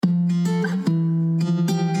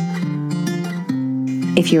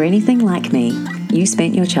If you're anything like me, you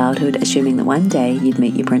spent your childhood assuming that one day you'd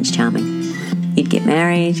meet your Prince Charming. You'd get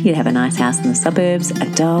married, you'd have a nice house in the suburbs,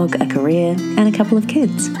 a dog, a career, and a couple of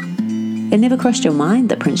kids. It never crossed your mind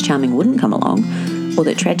that Prince Charming wouldn't come along, or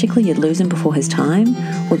that tragically you'd lose him before his time,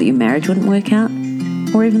 or that your marriage wouldn't work out,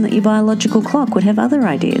 or even that your biological clock would have other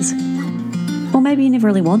ideas. Or maybe you never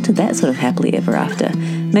really wanted that sort of happily ever after.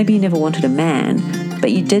 Maybe you never wanted a man,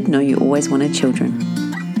 but you did know you always wanted children.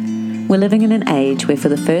 We're living in an age where for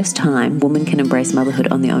the first time women can embrace motherhood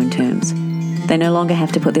on their own terms. They no longer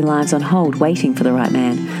have to put their lives on hold waiting for the right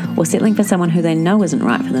man, or settling for someone who they know isn't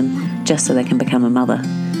right for them just so they can become a mother.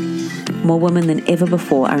 More women than ever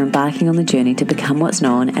before are embarking on the journey to become what's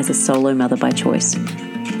known as a solo mother by choice.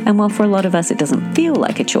 And while for a lot of us it doesn't feel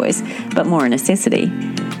like a choice, but more a necessity,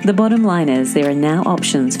 the bottom line is there are now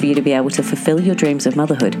options for you to be able to fulfill your dreams of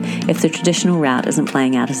motherhood if the traditional route isn't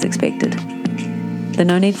playing out as expected. The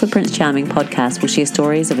No Need for Prince Charming podcast will share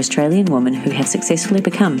stories of Australian women who have successfully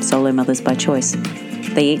become solo mothers by choice.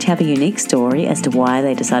 They each have a unique story as to why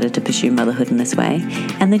they decided to pursue motherhood in this way,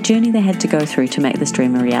 and the journey they had to go through to make this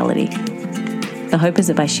dream a reality. The hope is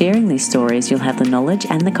that by sharing these stories, you'll have the knowledge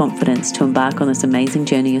and the confidence to embark on this amazing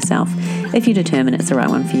journey yourself, if you determine it's the right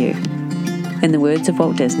one for you. In the words of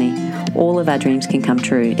Walt Disney, all of our dreams can come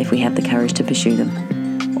true if we have the courage to pursue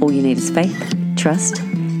them. All you need is faith, trust,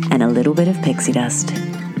 and a little bit of pixie dust.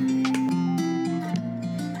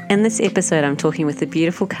 In this episode, I'm talking with the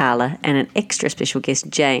beautiful Carla, and an extra special guest,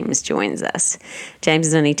 James, joins us. James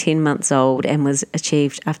is only 10 months old and was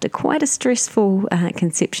achieved after quite a stressful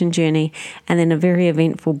conception journey and then a very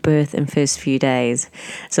eventful birth in first few days.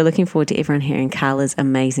 So looking forward to everyone hearing Carla's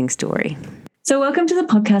amazing story. So welcome to the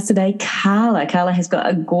podcast today, Carla. Carla has got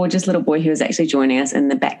a gorgeous little boy who is actually joining us in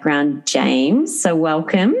the background, James. So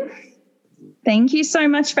welcome. Thank you so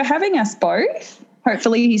much for having us both.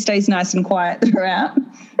 Hopefully he stays nice and quiet throughout.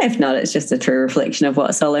 If not, it's just a true reflection of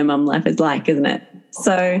what solo mum life is like, isn't it?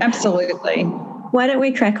 So absolutely. Why don't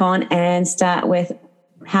we crack on and start with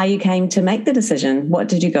how you came to make the decision? What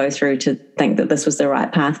did you go through to think that this was the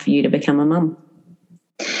right path for you to become a mum?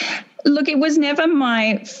 Look, it was never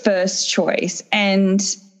my first choice. And,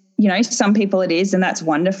 you know, some people it is, and that's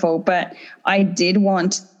wonderful. But I did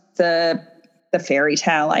want the fairy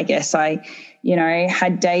tale, I guess. I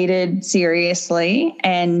had dated seriously,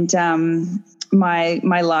 and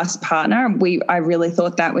my last partner, I really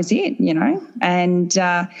thought that was it, and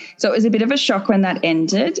so it was a bit of a shock when that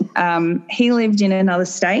ended. He lived in another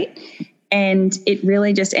state, and it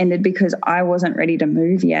really just ended because I wasn't ready to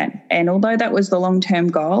move yet. And although that was the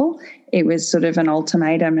long-term goal, it was sort of an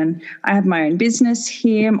ultimatum. And I have my own business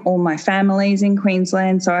here, all my family's in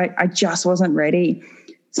Queensland, so I just wasn't ready.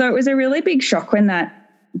 So it was a really big shock when that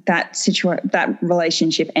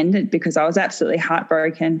relationship ended, because I was absolutely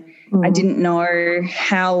heartbroken. I didn't know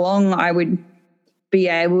how long I would be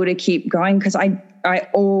able to keep going, because I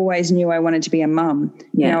always knew I wanted to be a mum.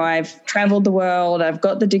 Yeah. I've traveled the world, I've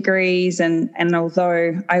got the degrees, and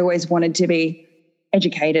although I always wanted to be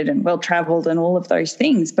educated and well-traveled and all of those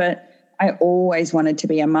things, but I always wanted to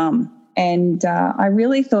be a mum. And I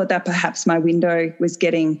really thought that perhaps my window was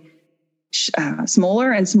getting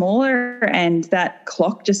smaller and smaller, and that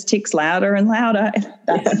clock just ticks louder and louder.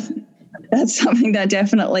 That's something that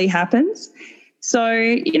definitely happens.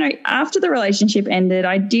 So, after the relationship ended,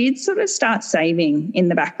 I did sort of start saving in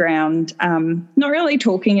the background, not really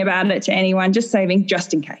talking about it to anyone, just saving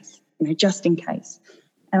just in case, just in case.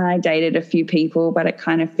 And I dated a few people, but it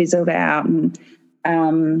kind of fizzled out. And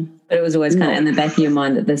but it was always kind of in the back of your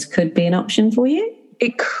mind that this could be an option for you?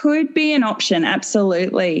 It could be an option,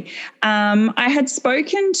 absolutely. I had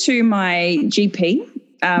spoken to my GP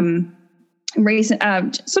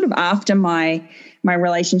sort of after my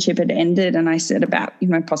relationship had ended, and I said about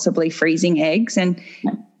possibly freezing eggs and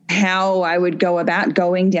how I would go about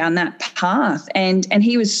going down that path. And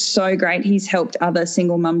he was so great. He's helped other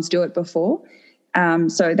single mums do it before.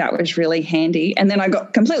 So that was really handy. And then I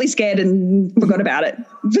got completely scared and forgot about it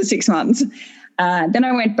for 6 months. Then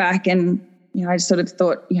I went back and I sort of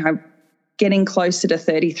thought, getting closer to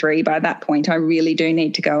 33 by that point, I really do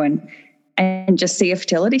need to go and just see a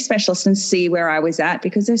fertility specialist and see where I was at,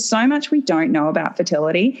 because there's so much we don't know about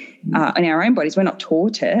fertility in our own bodies. We're not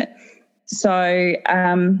taught it. So,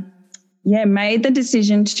 made the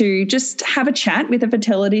decision to just have a chat with a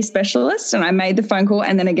fertility specialist, and I made the phone call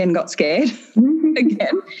and then again got scared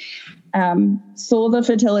again. Saw the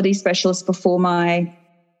fertility specialist before my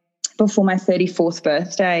 34th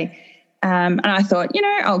birthday. And I thought,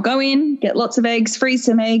 I'll go in, get lots of eggs, freeze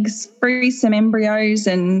some embryos,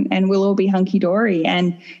 and we'll all be hunky-dory.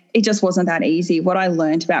 And it just wasn't that easy. What I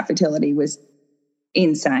learned about fertility was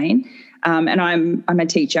insane. And I'm a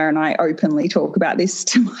teacher, and I openly talk about this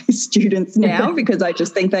to my students now because I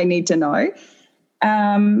just think they need to know.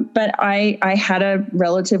 But I had a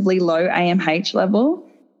relatively low AMH level.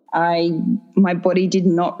 My body did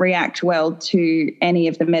not react well to any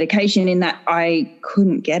of the medication in that I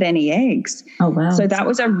couldn't get any eggs. Oh, wow. So that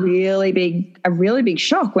was a really big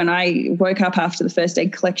shock when I woke up after the first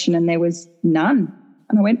egg collection and there was none.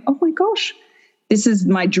 And I went, oh my gosh, this is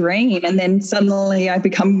my dream. And then suddenly I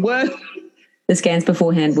become worse. The scans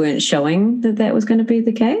beforehand weren't showing that was going to be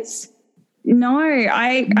the case? No,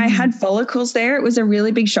 I had follicles there. It was a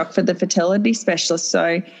really big shock for the fertility specialist.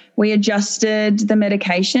 So we adjusted the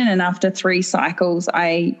medication, and after 3 cycles,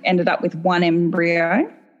 I ended up with 1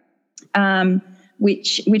 embryo,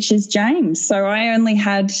 which is James. So I only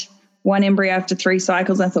had 1 embryo after 3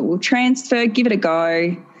 cycles. I thought, we'll transfer, give it a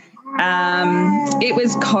go. It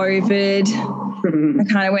was COVID. I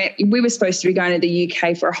kind of went, we were supposed to be going to the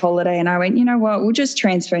UK for a holiday, and I went, you know what, we'll just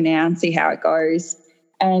transfer now and see how it goes.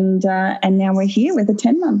 And now we're here with a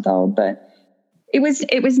 10-month-old. But it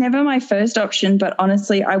was never my first option, but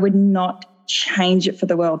honestly, I would not change it for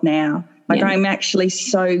the world now. I'm actually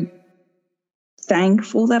so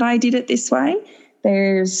thankful that I did it this way.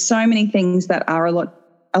 There's so many things that are a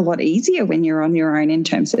lot easier when you're on your own in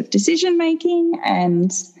terms of decision making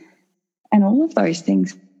and all of those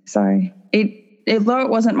things. So although it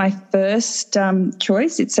wasn't my first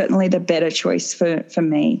choice, it's certainly the better choice for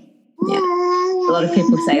me. Yeah. A lot of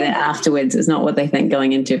people say that afterwards is not what they think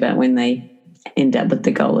going into, but when they end up with the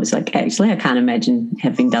goal, it's like, actually, I can't imagine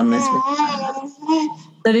having done this.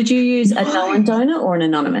 So did you use a known donor or an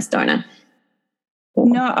anonymous donor?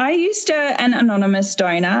 No, I used an anonymous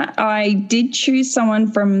donor. I did choose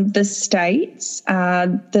someone from the States.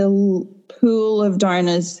 The pool of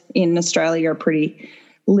donors in Australia are pretty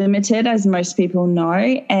limited, as most people know.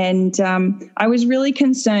 And I was really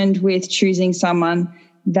concerned with choosing someone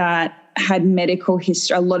that had medical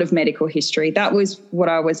history, a lot of medical history. That was what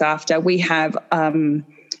I was after. We have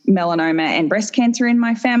melanoma and breast cancer in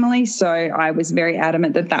my family, so I was very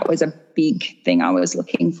adamant that was a big thing I was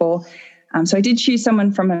looking for. So I did choose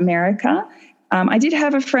someone from America. I did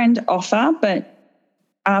have a friend offer, but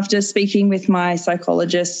after speaking with my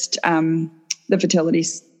psychologist, the fertility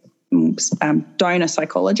donor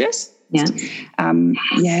psychologist,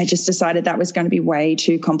 just decided that was going to be way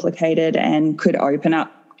too complicated and could open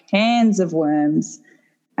up cans of worms,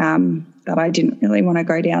 that I didn't really want to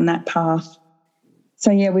go down that path.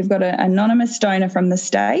 So, we've got an anonymous donor from the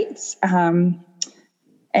States.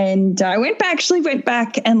 And I went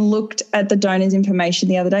back and looked at the donor's information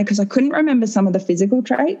the other day because I couldn't remember some of the physical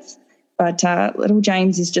traits. But little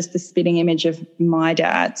James is just the spitting image of my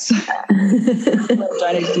dad. So little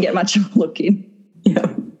donor didn't get much of a look in.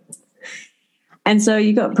 Yeah. And so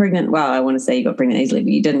you got pregnant. Well, I want to say you got pregnant easily,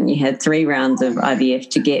 but you didn't. You had 3 rounds of IVF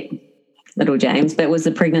to get little James. But was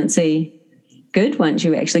the pregnancy good once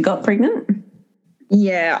you actually got pregnant?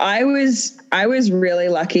 Yeah, I was really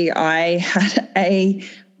lucky. I had a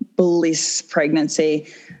bliss pregnancy.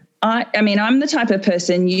 I mean, I'm the type of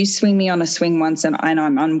person, you swing me on a swing once and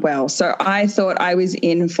I'm unwell. So I thought I was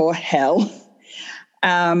in for hell.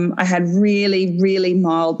 I had really, really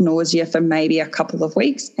mild nausea for maybe a couple of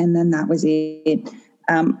weeks, and then that was it.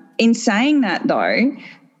 In saying that, though,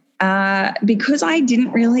 because I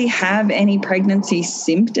didn't really have any pregnancy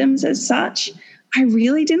symptoms as such, I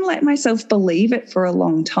really didn't let myself believe it for a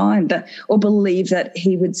long time, or believe that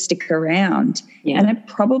he would stick around. Yeah. And it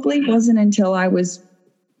probably wasn't until I was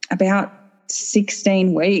about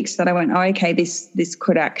 16 weeks that I went, oh, okay, this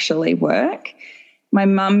could actually work. My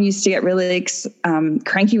mum used to get really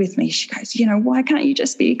cranky with me. She goes, why can't you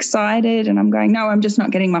just be excited? And I'm going, no, I'm just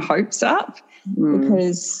not getting my hopes up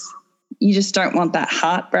because you just don't want that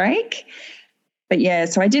heartbreak. But,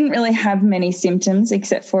 so I didn't really have many symptoms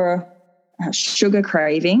except for sugar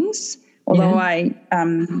cravings, although I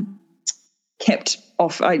kept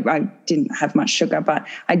off. I didn't have much sugar, but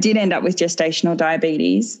I did end up with gestational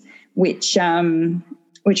diabetes, which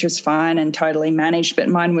was fine and totally managed, but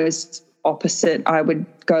mine was opposite. I would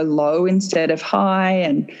go low instead of high,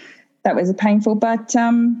 and that was painful. But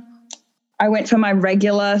I went for my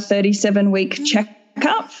regular 37-week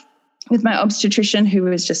checkup with my obstetrician, who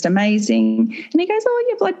was just amazing. And he goes, oh,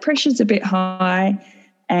 your blood pressure's a bit high,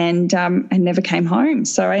 and never came home.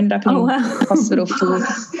 So I ended up in hospital for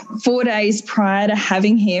 4 days prior to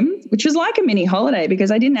having him, which was like a mini holiday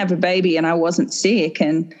because I didn't have a baby and I wasn't sick.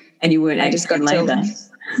 And you weren't in labour.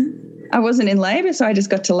 I wasn't in labour, so I just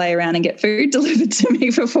got to lay around and get food delivered to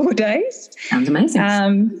me for 4 days. Sounds amazing.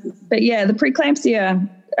 But the preeclampsia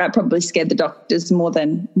probably scared the doctors more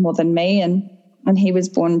than me, and he was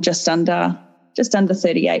born just under just under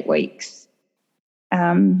 38 weeks.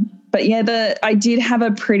 But yeah, I did have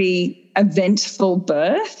a pretty eventful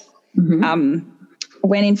birth. Mm-hmm.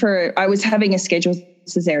 I was having a scheduled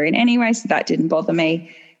cesarean anyway, so that didn't bother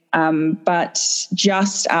me. But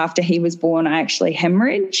just after he was born, I actually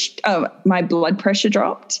hemorrhaged. My blood pressure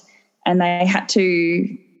dropped, and I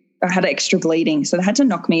had extra bleeding, so they had to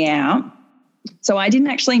knock me out. So I didn't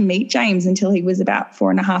actually meet James until he was about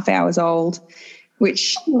 4.5 hours old,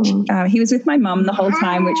 which he was with my mum the whole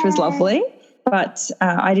time, which was lovely. But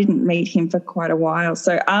I didn't meet him for quite a while.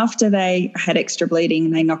 So after they had extra bleeding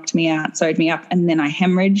and they knocked me out, sewed me up, and then I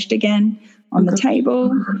hemorrhaged again on the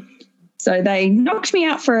table. So they knocked me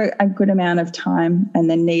out for a good amount of time and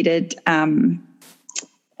then needed an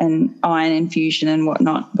iron infusion and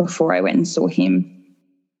whatnot before I went and saw him.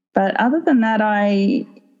 But other than that,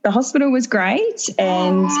 the hospital was great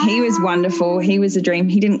and he was wonderful. He was a dream.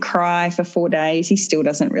 He didn't cry for 4 days. He still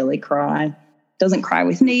doesn't really cry. Doesn't cry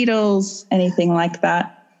with needles, anything like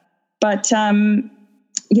that. But,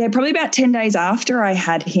 probably about 10 days after I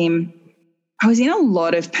had him, I was in a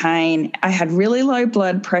lot of pain. I had really low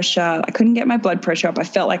blood pressure. I couldn't get my blood pressure up. I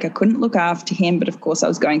felt like I couldn't look after him, but of course I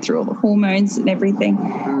was going through all the hormones and everything.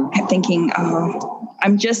 I kept thinking,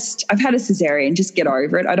 I've had a cesarean, just get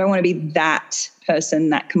over it. I don't want to be that person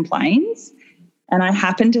that complains. And I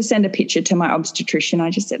happened to send a picture to my obstetrician. I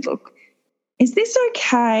just said, look, is this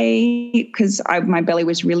okay? Because my belly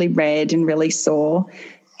was really red and really sore.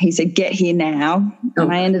 He said, get here now.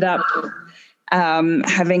 And I ended up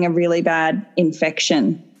having a really bad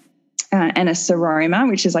infection and a seroma,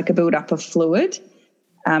 which is like a build-up of fluid.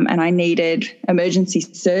 And I needed emergency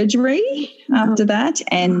surgery after that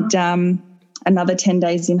and another 10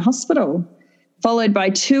 days in hospital, followed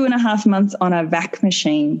by 2.5 months on a vac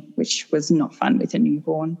machine, which was not fun with a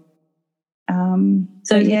newborn.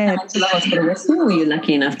 So you went to the hospital with him, or were you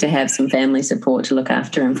lucky enough to have some family support to look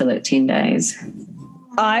after him for like 10 days?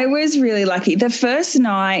 I was really lucky. The first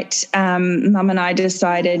night, Mum and I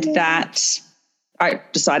decided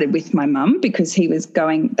with my mum because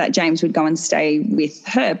that James would go and stay with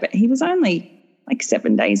her, but he was only like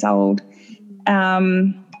 7 days old.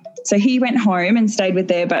 So he went home and stayed with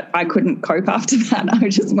her, but I couldn't cope after that. I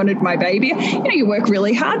just wanted my baby. You work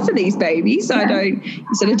really hard for these babies, so I don't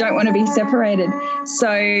want to be separated.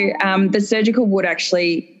 So the surgical ward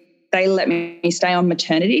they let me stay on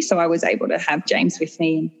maternity, so I was able to have James with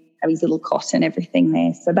me and have his little cot and everything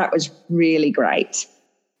there. So that was really great.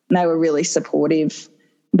 And they were really supportive.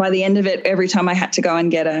 By the end of it, every time I had to go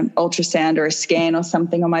and get an ultrasound or a scan or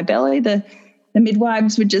something on my belly, the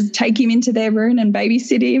midwives would just take him into their room and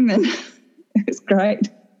babysit him, and it was great.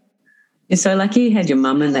 You're so lucky you had your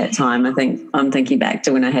mum in that time. I think I'm thinking back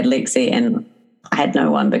to when I had Lexi and I had no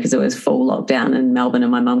one because it was full lockdown in Melbourne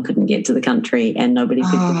and my mum couldn't get to the country and nobody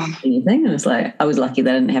could do anything. And it's like I was lucky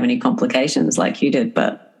that I didn't have any complications like you did,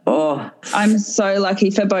 but I'm so lucky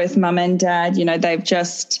for both mum and dad. They've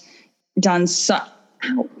just done so.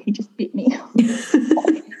 Ow, he just bit me.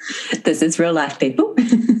 This is real life, people.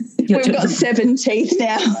 We've got 7 teeth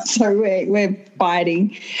now, so we're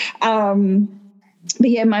fighting. But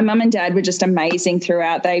yeah, my mum and dad were just amazing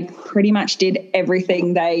throughout. They pretty much did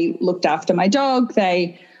everything. They looked after my dog.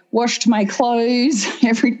 They washed my clothes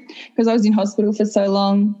because I was in hospital for so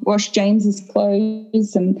long, washed James's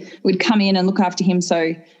clothes and would come in and look after him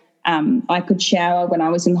so I could shower when I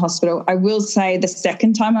was in the hospital. I will say the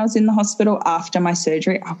second time I was in the hospital after my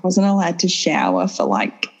surgery, I wasn't allowed to shower for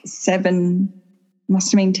like 10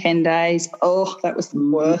 days. Oh, that was the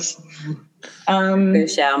worst.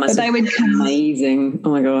 The shower must have been amazing. Oh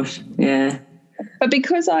my gosh, yeah. But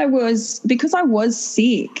because I was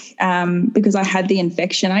sick, because I had the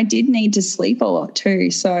infection, I did need to sleep a lot too.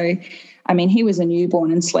 So, I mean, he was a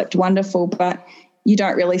newborn and slept wonderful, but you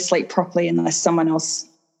don't really sleep properly unless someone else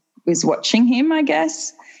was watching him, I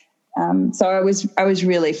guess. So I was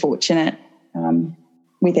really fortunate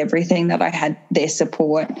with everything that I had their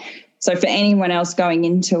support. So for anyone else going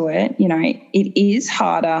into it, it is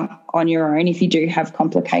harder on your own if you do have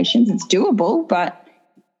complications. It's doable, but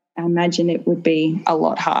I imagine it would be a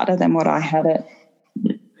lot harder than what I had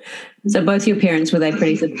it. So both your parents, were they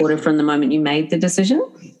pretty supportive from the moment you made the decision?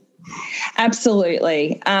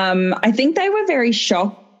 Absolutely. I think they were very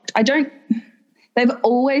shocked. They've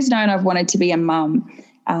always known I've wanted to be a mum.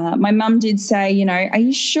 My mum did say, are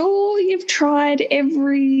you sure you've tried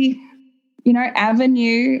every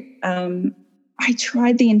avenue? I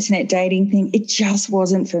tried the internet dating thing. It just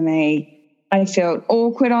wasn't for me. I felt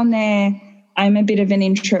awkward on there. I'm a bit of an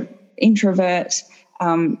introvert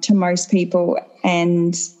to most people,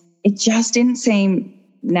 and it just didn't seem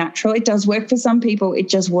natural. It does work for some people. It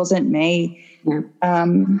just wasn't me. Yeah.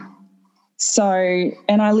 So,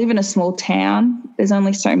 and I live in a small town. There's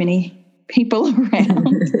only so many people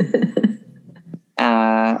around.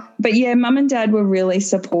 But yeah, mum and dad were really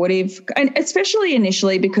supportive, and especially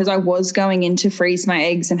initially because I was going in to freeze my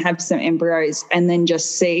eggs and have some embryos and then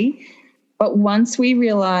just see. But once we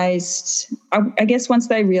realised, I guess once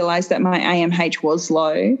they realised that my AMH was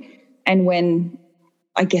low, and when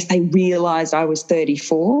I guess they realised I was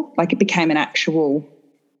 34, like it became an actual,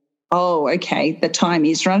 oh, okay, the time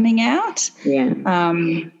is running out. Yeah.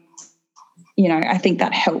 I think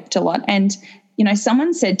that helped a lot. And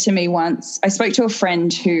someone said to me once, I spoke to a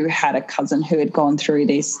friend who had a cousin who had gone through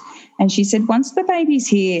this, and she said, once the baby's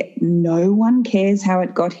here, no one cares how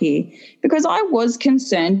it got here. Because I was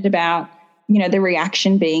concerned about, the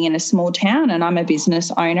reaction being in a small town, and I'm a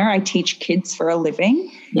business owner. I teach kids for a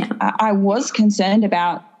living. Yeah. I was concerned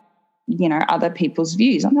about, other people's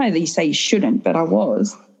views. I know that you say you shouldn't, but I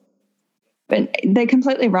was. But they're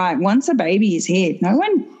completely right. Once a baby is here, no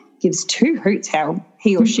one gives two hoots how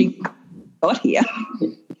he or she got here,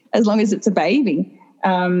 as long as it's a baby.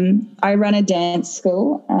 I run a dance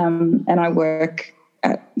school, and I work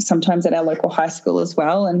sometimes at our local high school as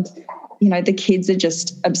well. And, the kids are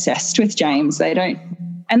just obsessed with James.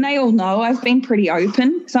 And they all know I've been pretty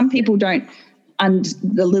open. Some people don't, and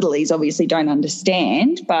the littlies obviously don't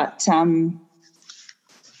understand, but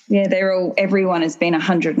everyone has been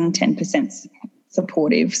 110%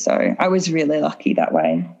 supportive. So I was really lucky that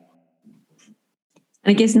way.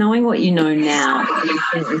 I guess knowing what you know now,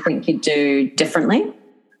 what do you think you'd do differently?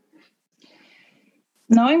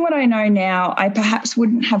 Knowing what I know now, I perhaps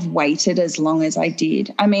wouldn't have waited as long as I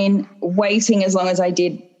did. I mean, waiting as long as I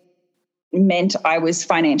did meant I was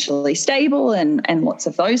financially stable and lots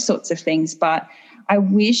of those sorts of things. But I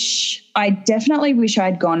definitely wish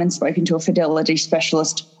I'd gone and spoken to a fertility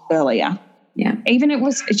specialist earlier. Yeah. Even it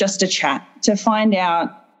was just a chat to find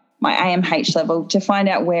out my AMH level, to find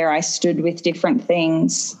out where I stood with different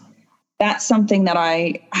things. That's something that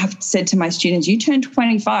I have said to my students, you turn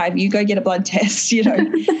 25, you go get a blood test.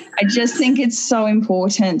 I just think it's so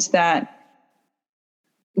important that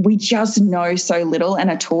we just know so little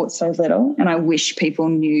and are taught so little, and I wish people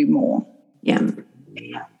knew more. Yeah.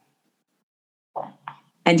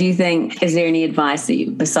 And do you think, is there any advice that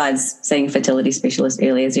you, besides seeing a fertility specialist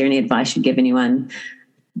earlier, is there any advice you'd give anyone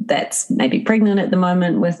that's maybe pregnant at the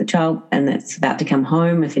moment with a child and that's about to come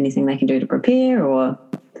home, if anything they can do to prepare, or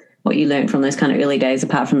what you learned from those kind of early days,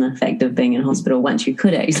 apart from the fact of being in hospital once you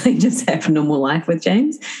could actually just have a normal life with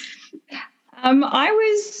James? I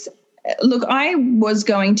was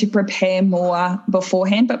going to prepare more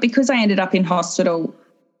beforehand, but because I ended up in hospital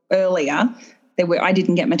earlier, I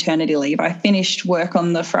didn't get maternity leave. I finished work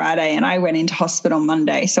on the Friday and I went into hospital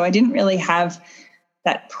Monday. So I didn't really have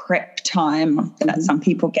that prep time that some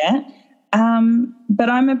people get. But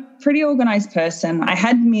I'm a pretty organised person. I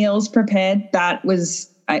had meals prepared. That was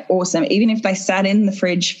awesome. Even if they sat in the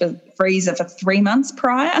freezer for 3 months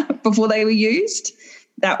prior before they were used,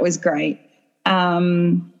 that was great.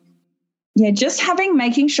 Just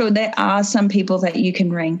making sure there are some people that you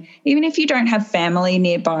can ring, even if you don't have family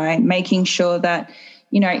nearby, making sure that,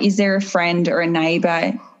 is there a friend or a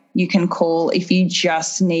neighbour you can call if you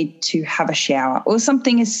just need to have a shower or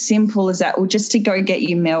something as simple as that, or just to go get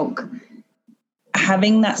you milk.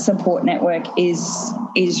 Having that support network is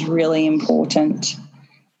really important.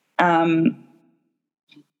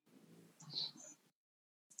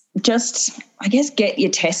 Just, I guess, get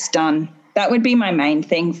your tests done. That would be my main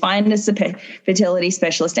thing. Find a fertility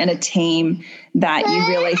specialist and a team that you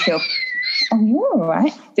really feel, you're all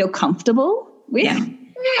right, feel comfortable with. Yeah.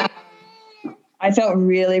 I felt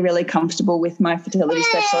really, really comfortable with my fertility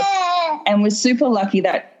specialist and was super lucky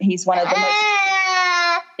that he's one of the most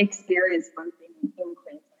experienced ones in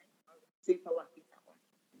Queensland. I was super lucky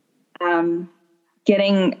that one.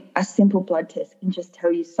 Getting a simple blood test can just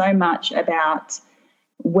tell you so much about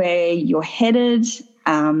where you're headed,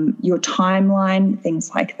 your timeline,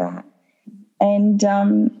 things like that. And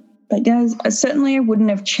but certainly I wouldn't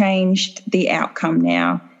have changed the outcome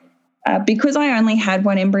now. Because I only had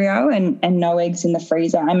one embryo and no eggs in the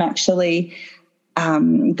freezer, I'm actually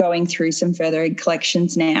going through some further egg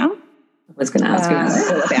collections now. I was going to ask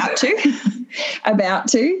you about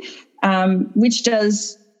to, which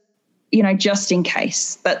does, just in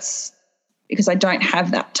case. That's because I don't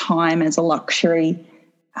have that time as a luxury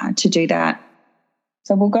to do that.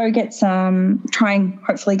 So we'll go get try and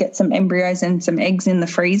hopefully get some embryos and some eggs in the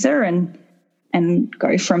freezer and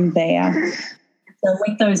go from there. So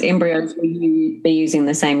with those embryos, will you be using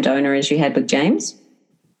the same donor as you had with James?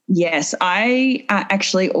 Yes, I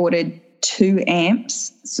actually ordered 2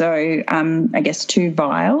 amps, so I guess 2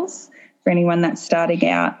 vials for anyone that's starting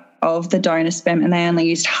out. of the donor sperm, and they only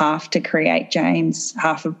used half to create James,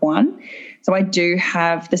 half of one. So I do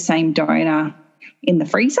have the same donor in the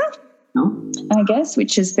freezer, I guess,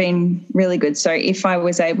 which has been really good. So if I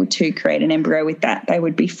was able to create an embryo with that, they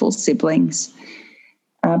would be full siblings.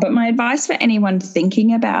 But my advice for anyone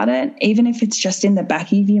thinking about it, even if it's just in the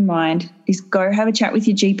back of your mind, is go have a chat with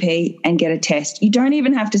your GP and get a test. You don't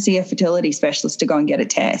even have to see a fertility specialist to go and get a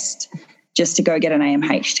test, just to go get an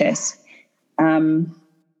AMH test.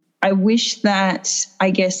 I wish that,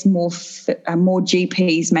 I guess, more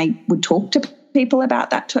GPs would talk to people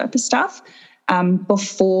about that type of stuff.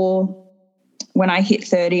 Before, when I hit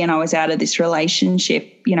 30 and I was out of this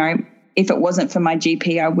relationship, you know, if it wasn't for my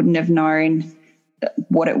GP, I wouldn't have known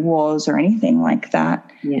what it was or anything like that.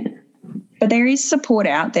 Yeah. But there is support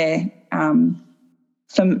out there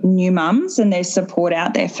for new mums, and there's support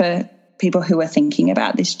out there for people who are thinking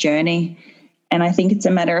about this journey. And I think it's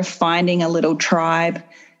a matter of finding a little tribe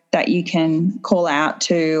that you can call out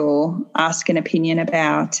to or ask an opinion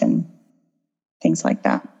about and things like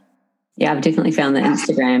that. Yeah, I've definitely found the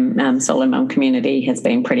Instagram Solo Mum community has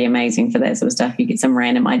been pretty amazing for that sort of stuff. You get some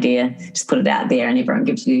random idea, just put it out there and everyone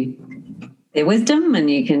gives you their wisdom,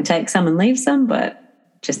 and you can take some and leave some, but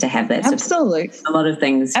just to have that Absolutely. A lot of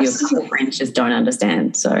things your friends just don't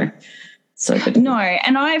understand. So good. No,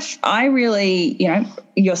 and I really, you know,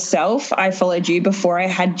 yourself, I followed you before I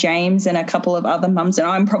had James and a couple of other mums, and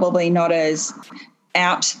I'm probably not as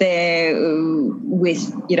out there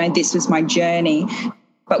with, you know, this was my journey.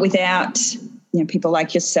 But without, you know, people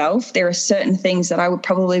like yourself, there are certain things that I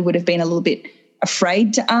would have been a little bit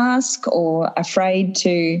afraid to ask or afraid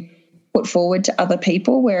to put forward to other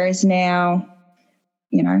people, whereas now,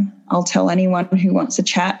 you know, I'll tell anyone who wants to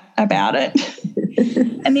chat about it.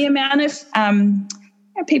 And the amount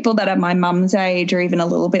of people that are my mum's age or even a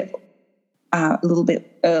little bit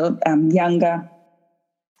younger,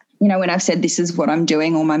 you know, when I've said this is what I'm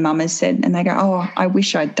doing, or my mum has said, and they go, oh, I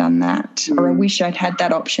wish I'd done that, or I wish I'd had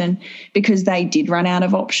that option, because they did run out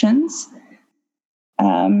of options.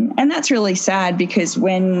 And that's really sad, because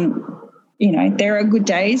when, you know, there are good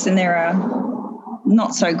days and there are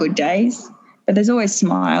not so good days, but there's always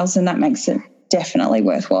smiles, and that makes it definitely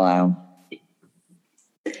worthwhile.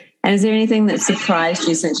 And is there anything that surprised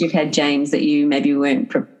you since you've had James that you maybe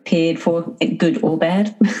weren't prepared for, good or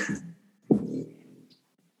bad?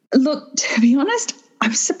 Look, to be honest,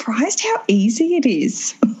 I'm surprised how easy it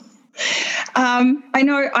is. I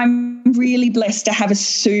know I'm really blessed to have a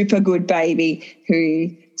super good baby who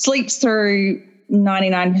sleeps through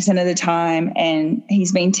 99% of the time, and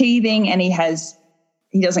he's been teething and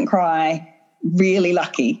he doesn't cry. Really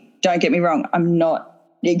lucky. Don't get me wrong. I'm not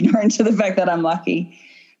ignorant to the fact that I'm lucky.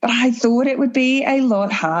 But I thought it would be a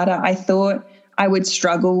lot harder. I thought I would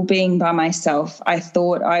struggle being by myself. I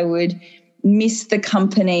thought I would miss the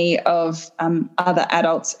company of other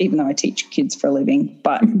adults, even though I teach kids for a living.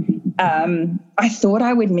 But I thought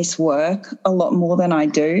I would miss work a lot more than I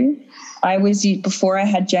do. Before I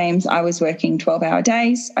had James, I was working 12-hour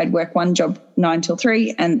days. I'd work one job 9 till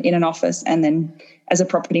 3 and in an office, and then as a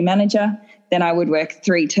property manager. Then I would work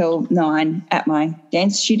 3 till 9 at my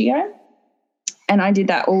dance studio. And I did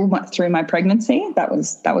that all through my pregnancy. That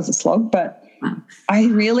was a slog, but I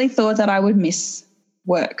really thought that I would miss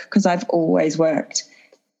work because I've always worked.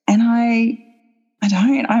 And I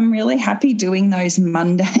don't. I'm really happy doing those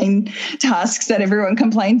mundane tasks that everyone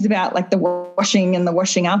complains about, like the washing and the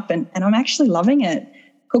washing up, and I'm actually loving it,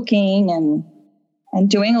 cooking and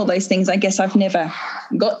doing all those things I guess I've never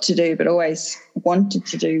got to do but always wanted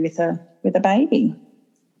to do with a baby.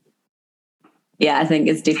 Yeah, I think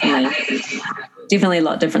it's definitely a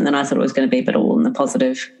lot different than I thought it was going to be, but all in the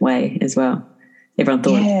positive way as well. Everyone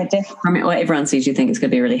thought, yeah, definitely. Well, everyone says you think it's going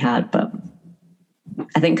to be really hard, but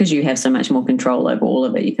I think because you have so much more control over all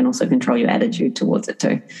of it, you can also control your attitude towards it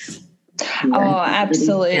too. Oh,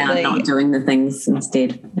 absolutely. Not doing the things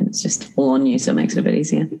instead, and it's just all on you, so it makes it a bit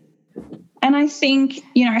easier. And I think,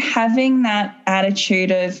 you know, having that attitude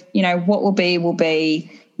of, you know, what will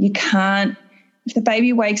be, you can't, if the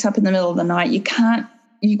baby wakes up in the middle of the night, you've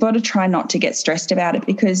got to try not to get stressed about it,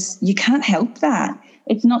 because you can't help that.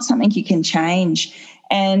 It's not something you can change.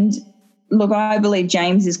 And look, I believe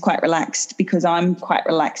James is quite relaxed because I'm quite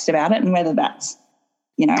relaxed about it. And whether that's,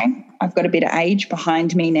 you know, I've got a bit of age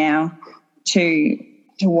behind me now to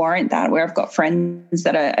warrant that, where I've got friends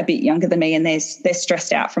that are a bit younger than me and they're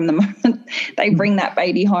stressed out from the moment they bring that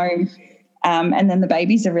baby home, and then the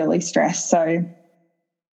babies are really stressed. So,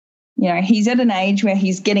 you know, he's at an age where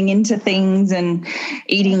he's getting into things and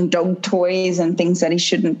eating dog toys and things that he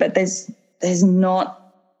shouldn't, but there's not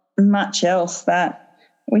much else that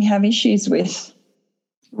we have issues with.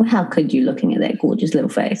 Well, how could you, looking at that gorgeous little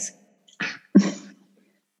face?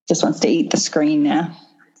 Just wants to eat the screen now.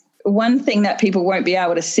 One thing that people won't be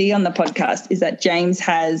able to see on the podcast is that James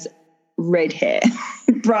has red hair,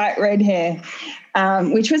 bright red hair,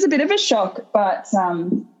 which was a bit of a shock, but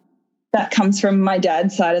that comes from my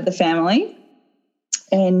dad's side of the family.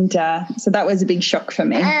 And so that was a big shock for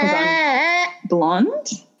me because I'm blonde.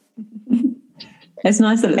 It's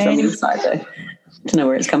nice that it's from your side, though, to know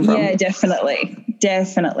where it's come from. Yeah, definitely.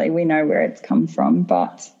 Definitely. We know where it's come from.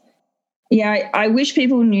 But, yeah, I wish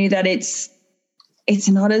people knew that it's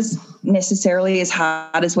not as necessarily as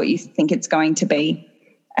hard as what you think it's going to be.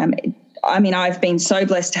 I mean, I've been so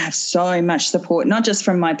blessed to have so much support, not just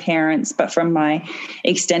from my parents, but from my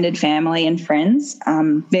extended family and friends.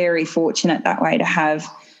 Very fortunate that way to have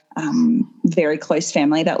very close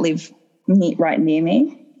family that live right near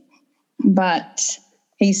me. But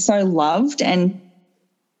he's so loved, and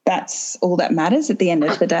that's all that matters at the end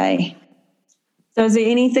of the day. So is there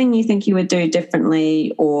anything you think you would do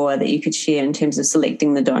differently or that you could share in terms of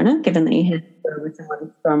selecting the donor, given that you had to go with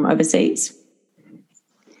someone from overseas?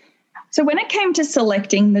 So when it came to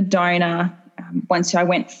selecting the donor, once I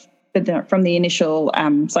went from the initial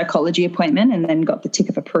psychology appointment and then got the tick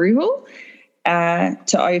of approval to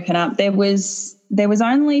open up, there was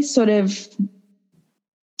only sort of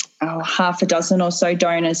half a dozen or so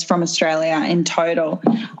donors from Australia in total.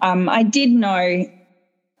 I did know,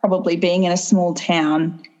 probably being in a small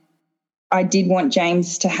town, I did want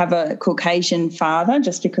James to have a Caucasian father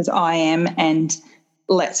just because I am, and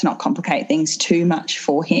let's not complicate things too much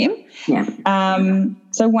for him. Yeah.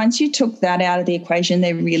 So once you took that out of the equation,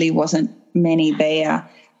 there really wasn't many there.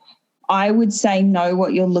 I would say know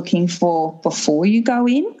what you're looking for before you go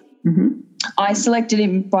in. Mm-hmm. I selected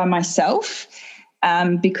him by myself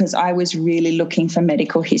because I was really looking for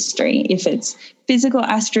medical history. If it's physical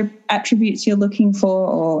attributes you're looking for,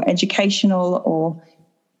 or educational, or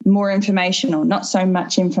more information, or not so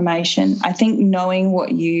much information, I think knowing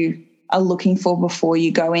what you are looking for before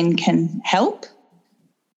you go in can help,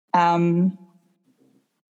 and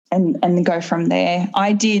go from there.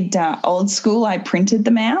 I did old school. I printed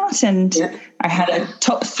them out, and I had a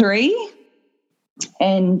top 3,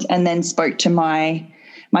 and then spoke to my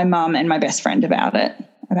mum and my best friend about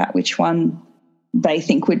which one they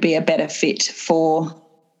think would be a better fit for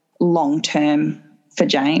long term for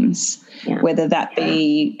James, whether that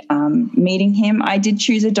be meeting him. I did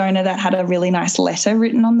choose a donor that had a really nice letter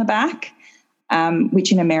written on the back,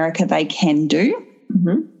 which in America they can do.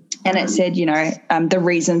 Mm-hmm. And it said, the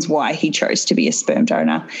reasons why he chose to be a sperm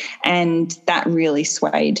donor. And that really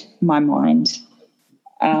swayed my mind.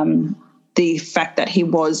 The fact that he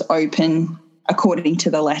was open, according to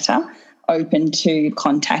the letter, open to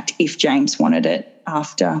contact if James wanted it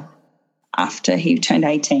after he turned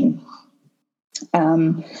 18.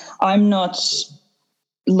 I'm not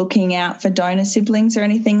looking out for donor siblings or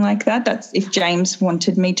anything like that. That's if James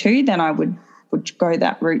wanted me to, then I would go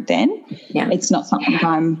that route then. Yeah. It's not something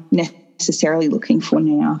I'm necessarily looking for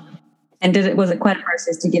now. And was it quite a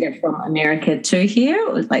process to get it from America to here?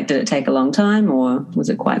 Or did it take a long time, or was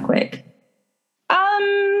it quite quick?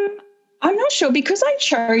 I'm not sure, because I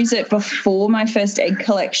chose it before my first egg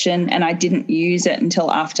collection and I didn't use it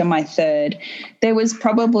until after my third. There was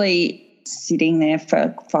probably sitting there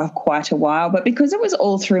for quite a while, but because it was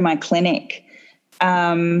all through my clinic,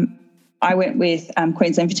 I went with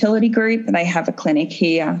Queensland Fertility Group. They have a clinic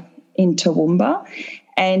here in Toowoomba,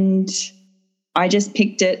 and I just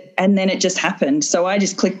picked it, and then it just happened. So I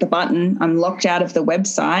just clicked the button. I'm locked out of the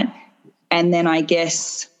website, and then I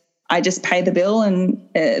guess I just pay the bill and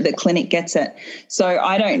the clinic gets it. So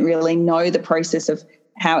I don't really know the process of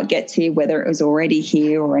how it gets here, whether it was already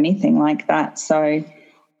here or anything like that. So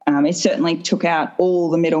it certainly took out all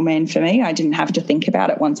the middlemen for me. I didn't have to think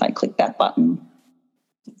about it once I clicked that button.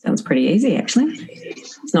 Sounds pretty easy, actually.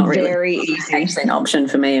 It's not really very easy. Actually, an option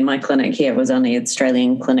for me in my clinic here. It was only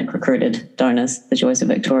Australian clinic recruited donors, the Joys of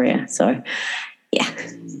Victoria. So, yeah.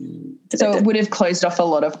 So it would have closed off a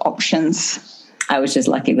lot of options. I was just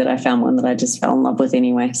lucky that I found one that I just fell in love with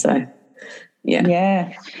anyway. So, yeah.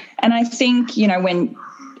 Yeah. And I think, when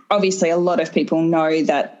obviously a lot of people know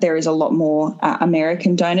that there is a lot more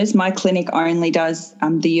American donors. My clinic only does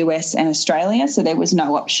the US and Australia, so there was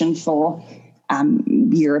no option for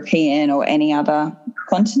European or any other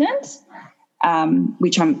continent,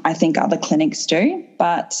 which I think other clinics do.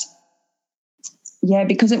 But, yeah,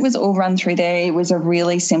 because it was all run through there, it was a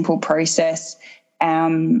really simple process.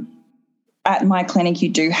 At my clinic, you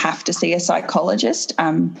do have to see a psychologist,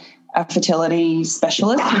 a fertility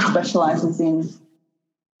specialist who specialises in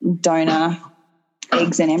donor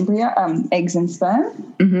eggs and embryo, eggs and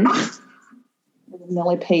sperm. Mm-hmm.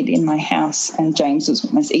 millipede in my house, and James was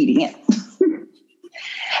almost eating it.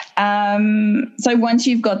 So once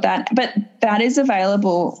you've got that, but that is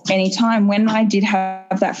available anytime. When I did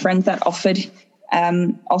have that friend that offered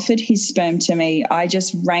his sperm to me, I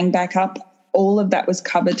just rang back up. All of that was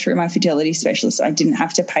covered through my fertility specialist. I didn't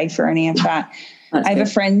have to pay for any of that. That's I have a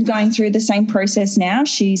friend going through the same process now.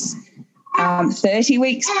 She's 30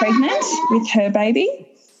 weeks pregnant with her baby,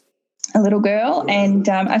 a little girl, and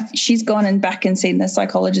she's gone and back and seen the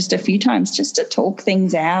psychologist a few times just to talk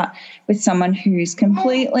things out with someone who's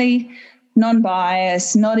completely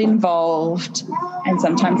non-biased, not involved, and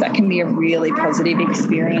sometimes that can be a really positive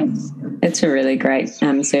experience. It's a really great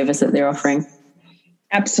service that they're offering.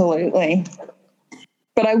 Absolutely.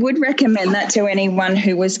 But I would recommend that to anyone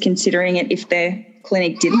who was considering it. If their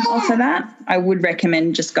clinic didn't offer that, I would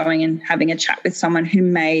recommend just going and having a chat with someone who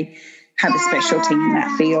may have a specialty in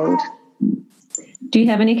that field. Do you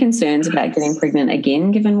have any concerns about getting pregnant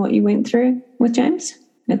again, given what you went through with James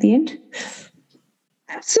at the end?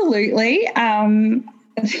 Absolutely.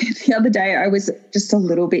 The other day I was just a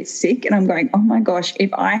little bit sick, and I'm going, oh my gosh,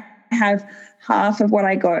 if I have half of what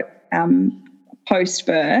I got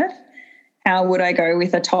post-birth, how would I go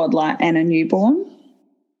with a toddler and a newborn?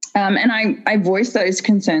 And I voiced those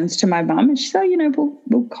concerns to my mum, and she said,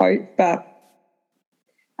 we'll cope, but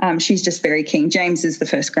she's just very keen. James is the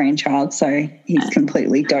first grandchild, so he's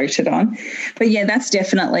completely doted on. But, yeah, that's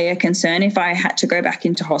definitely a concern. If I had to go back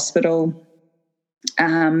into hospital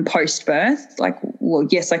post-birth,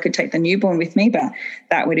 yes, I could take the newborn with me, but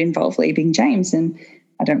that would involve leaving James, and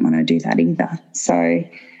I don't want to do that either. So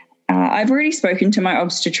I've already spoken to my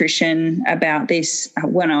obstetrician about this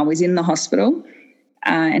when I was in the hospital,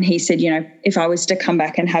 and he said, if I was to come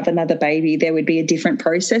back and have another baby, there would be a different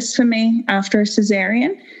process for me after a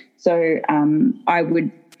cesarean. So I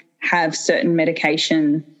would have certain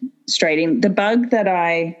medication straight in. The bug that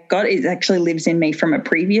I got, it actually lives in me from a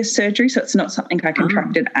previous surgery, so it's not something I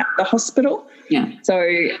contracted at the hospital. Yeah. So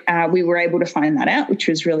we were able to find that out, which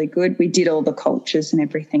was really good. We did all the cultures and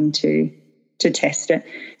everything to test it.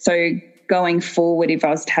 So going forward, if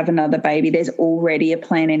I was to have another baby, there's already a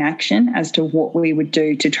plan in action as to what we would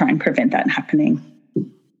do to try and prevent that happening.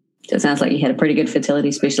 So it sounds like you had a pretty good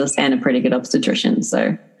fertility specialist and a pretty good obstetrician,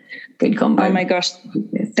 so good combo. Oh, my gosh,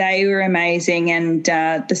 they were amazing. And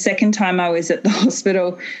the second time I was at the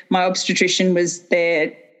hospital, my obstetrician was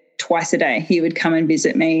there twice a day. He would come and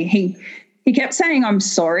visit me. He kept saying, I'm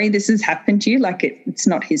sorry this has happened to you, like it's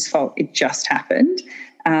not his fault, it just happened.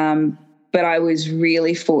 But I was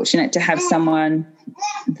really fortunate to have someone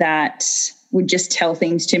that would just tell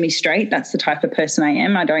things to me straight. That's the type of person I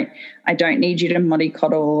am. I don't need you to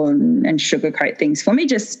mollycoddle and sugarcoat things for me.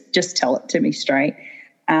 Just tell it to me straight.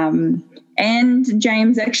 And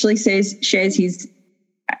James actually shares his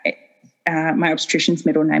my obstetrician's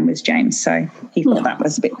middle name was James, so he thought that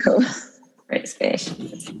was a bit cool. Great special.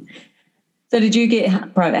 So did you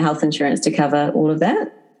get private health insurance to cover all of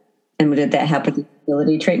that? And did that help with the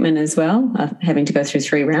fertility treatment as well, having to go through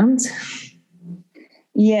 3 rounds?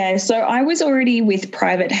 Yeah, so I was already with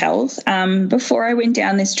private health. Before I went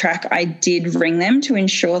down this track, I did ring them to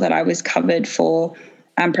ensure that I was covered for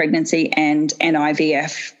pregnancy and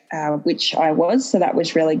IVF, which I was, so that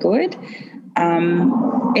was really good.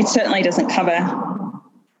 It certainly doesn't cover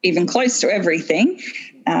even close to everything.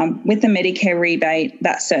 With the Medicare rebate,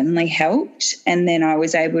 that certainly helped. And then I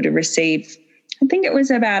was able to receive, I think it was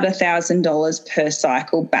about $1,000 per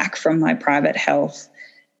cycle back from my private health.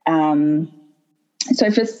 Can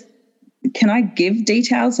I give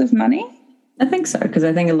details of money? I think so, because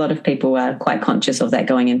I think a lot of people are quite conscious of that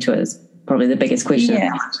going into it. Is probably the biggest question,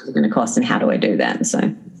 how much is it going to cost and how do I do that?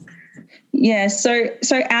 So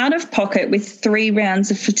out of pocket with 3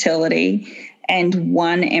 rounds of fertility and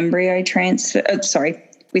 1 embryo transfer,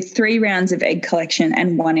 with 3 rounds of egg collection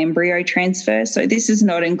and 1 embryo transfer. So this is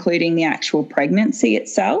not including the actual pregnancy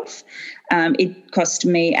itself. It cost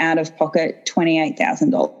me out of pocket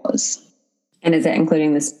 $28,000. And is that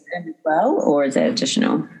including the sperm as well, or is that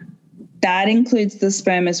additional? That includes the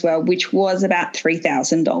sperm as well, which was about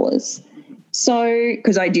 $3,000. So,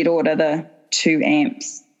 because I did order the 2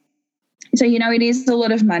 amps. So, it is a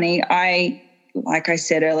lot of money. Like I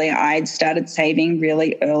said earlier, I'd started saving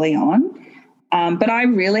really early on. But I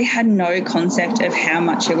really had no concept of how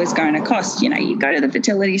much it was going to cost. You go to the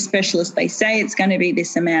fertility specialist, they say it's going to be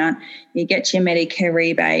this amount, you get your Medicare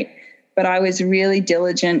rebate. But I was really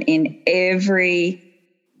diligent in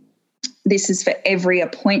this is for every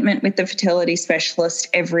appointment with the fertility specialist,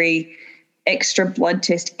 every extra blood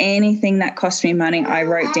test, anything that cost me money, I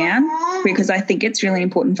wrote down, because I think it's really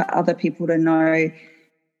important for other people to know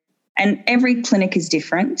And every clinic is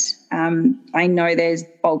different. I know there's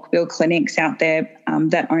bulk bill clinics out there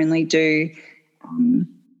that only do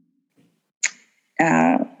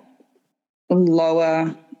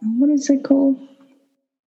lower, what is it called?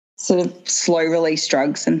 Sort of slow release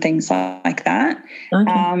drugs and things like that.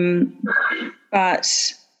 Okay.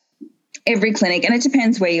 But every clinic, and it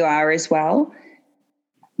depends where you are as well.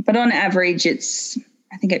 But on average,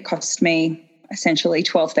 I think it cost me essentially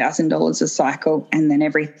 $12,000 a cycle, and then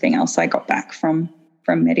everything else I got back from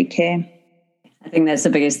Medicare. I think that's the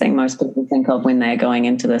biggest thing most people think of when they're going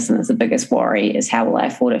into this, and it's the biggest worry is how will I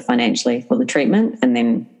afford it financially for the treatment, and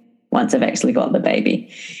then once I've actually got the baby.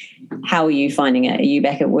 How are you finding it? Are you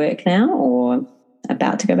back at work now or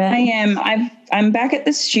about to go back? I am. I'm back at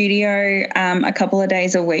the studio a couple of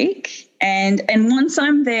days a week, and once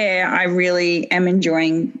I'm there, I really am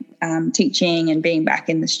enjoying teaching and being back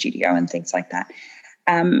in the studio and things like that.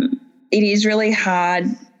 It is really hard.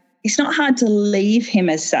 It's not hard to leave him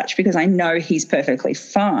as such because I know he's perfectly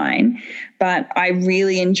fine, but I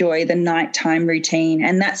really enjoy the nighttime routine,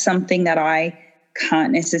 and that's something that I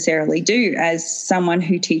can't necessarily do as someone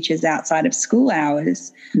who teaches outside of school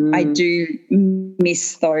hours. I do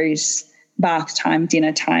miss those bath time,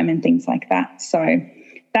 dinner time and things like that. So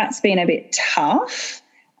that's been a bit tough.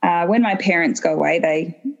 When my parents go away,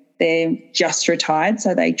 they're just retired,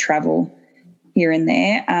 so they travel here and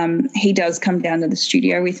there. He does come down to the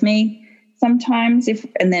studio with me sometimes,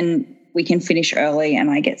 and then we can finish early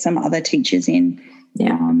and I get some other teachers in.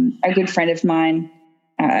 Yeah. A good friend of mine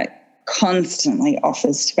constantly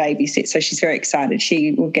offers to babysit, so she's very excited.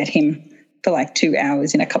 She will get him for like 2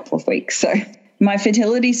 hours in a couple of weeks. So my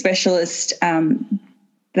fertility specialist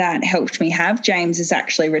that helped me have James is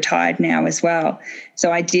actually retired now as well.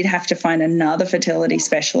 So I did have to find another fertility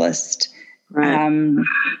specialist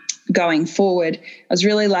going forward. I was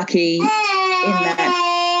really lucky in that.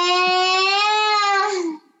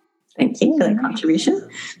 Thank you for that contribution.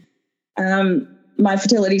 My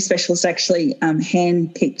fertility specialist actually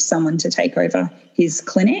handpicked someone to take over his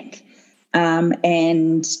clinic,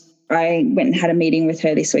 and I went and had a meeting with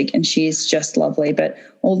her this week, and she's just lovely, but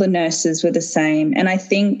all the nurses were the same. And I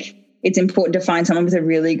think it's important to find someone with a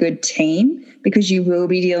really good team because you will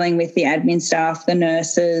be dealing with the admin staff, the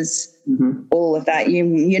nurses, all of that.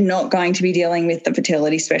 You're not going to be dealing with the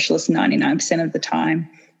fertility specialist 99% of the time.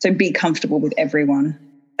 So be comfortable with everyone.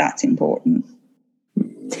 That's important.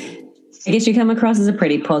 I guess you come across as a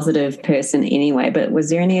pretty positive person anyway, but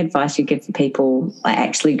was there any advice you give for people like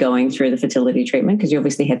actually going through the fertility treatment? Because you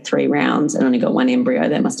obviously had 3 rounds and only got 1 embryo.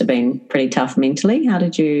 That must have been pretty tough mentally. How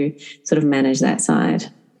did you sort of manage that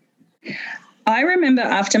side? I remember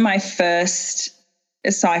after my first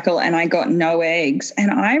cycle and I got no eggs,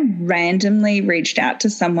 and I randomly reached out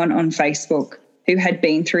to someone on Facebook who had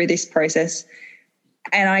been through this process,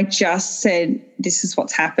 and I just said, this is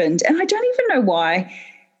what's happened. And I don't even know why.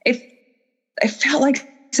 It felt like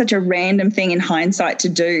such a random thing in hindsight to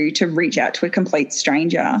do, to reach out to a complete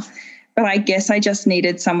stranger. But I guess I just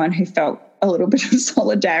needed someone who felt a little bit of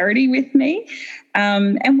solidarity with me.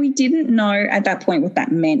 And we didn't know at that point what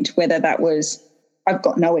that meant, whether that was I've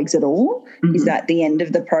got no eggs at all. Is that the end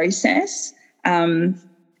of the process?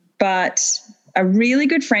 But a really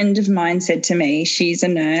good friend of mine said to me, she's a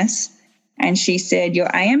nurse, and she said, your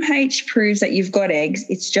AMH proves that you've got eggs.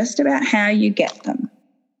 It's just about how you get them.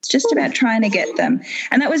 It's just about trying to get them.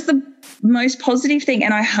 And that was the most positive thing.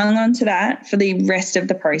 And I hung on to that for the rest of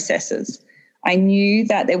the processes. I knew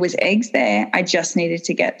that there was eggs there. I just needed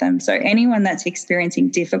to get them. So anyone that's experiencing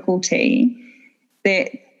difficulty,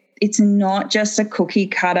 it's not just a cookie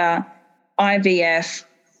cutter IVF,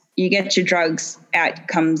 you get your drugs, out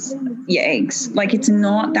comes your eggs. Like, it's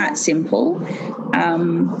not that simple.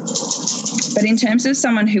 But in terms of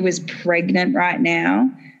someone who is pregnant right now,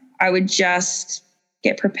 I would just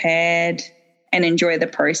get prepared and enjoy the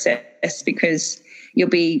process because you'll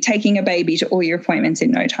be taking a baby to all your appointments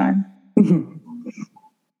in no time.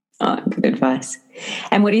 Oh, good advice.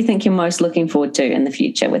 And what do you think you're most looking forward to in the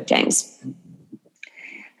future with James?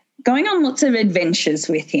 Going on lots of adventures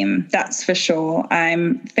with him, that's for sure.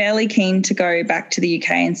 I'm fairly keen to go back to the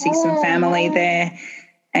UK and see some family there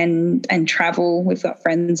and travel. We've got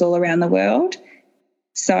friends all around the world.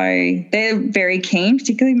 So they're very keen,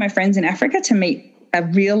 particularly my friends in Africa, to meet a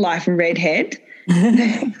real-life redhead.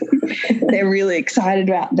 They're really excited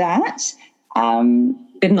about that.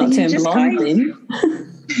 Did not turn blonde then.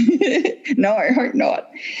 No, I hope not.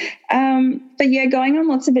 But yeah, going on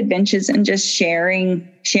lots of adventures and just sharing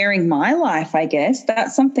my life, I guess,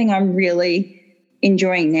 that's something I'm really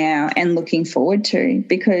enjoying now and looking forward to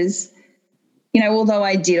because, although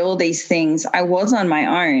I did all these things, I was on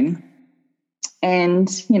my own. And,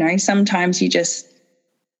 sometimes you just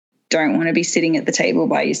don't want to be sitting at the table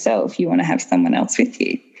by yourself. You want to have someone else with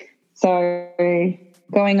you. So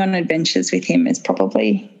going on adventures with him is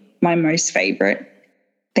probably my most favourite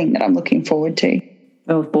thing that I'm looking forward to.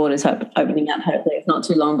 Well, with borders opening up, hopefully it's not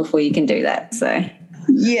too long before you can do that. So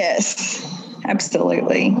yes,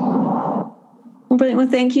 absolutely. Well, brilliant. Well,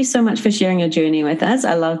 thank you so much for sharing your journey with us.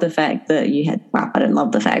 I love the fact that I don't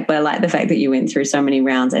love the fact, but I like the fact that you went through so many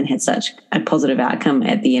rounds and had such a positive outcome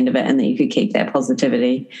at the end of it, and that you could keep that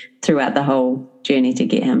positivity throughout the whole journey to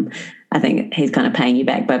get him. I think he's kind of paying you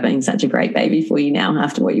back by being such a great baby for you now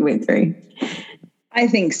after what you went through. I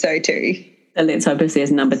think so too. So let's hope if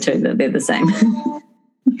there's number 2 that they're the same.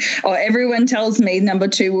 Oh, everyone tells me number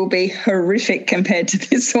 2 will be horrific compared to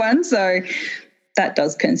this one. So that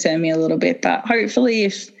does concern me a little bit, but hopefully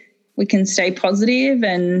if we can stay positive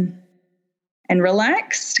and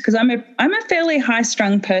relaxed, because I'm a fairly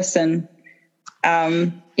high-strung person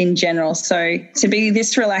in general. So to be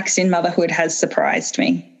this relaxed in motherhood has surprised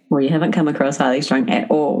me. Well, you haven't come across highly strung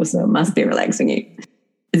at all, so it must be relaxing you.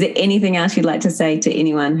 Is there anything else you'd like to say to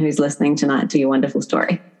anyone who's listening tonight to your wonderful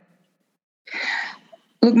story?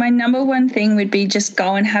 Look, my number one thing would be just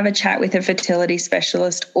go and have a chat with a fertility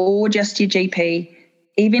specialist or just your GP,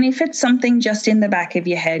 even if it's something just in the back of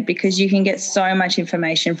your head, because you can get so much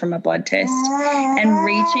information from a blood test. And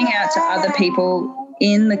reaching out to other people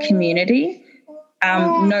in the community,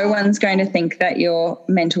 no one's going to think that you're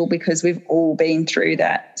mental, because we've all been through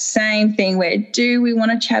that same thing where do we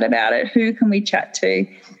want to chat about it? Who can we chat to?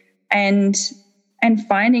 And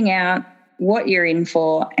finding out what you're in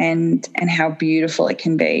for and how beautiful it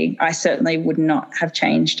can be. I certainly would not have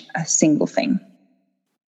changed a single thing.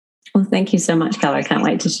 Well, thank you so much, Carla. I can't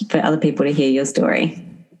wait for other people to hear your story.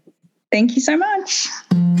 Thank you so much.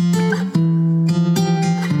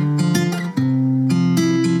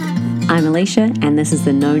 I'm Alicia, and this is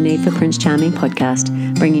the No Need for Prince Charming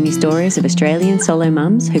podcast, bringing you stories of Australian solo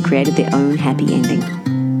mums who created their own happy ending.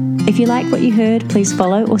 If you like what you heard, please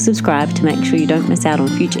follow or subscribe to make sure you don't miss out on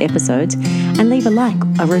future episodes, and leave a like,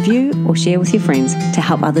 a review, or share with your friends to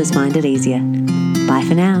help others find it easier. Bye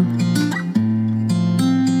for now.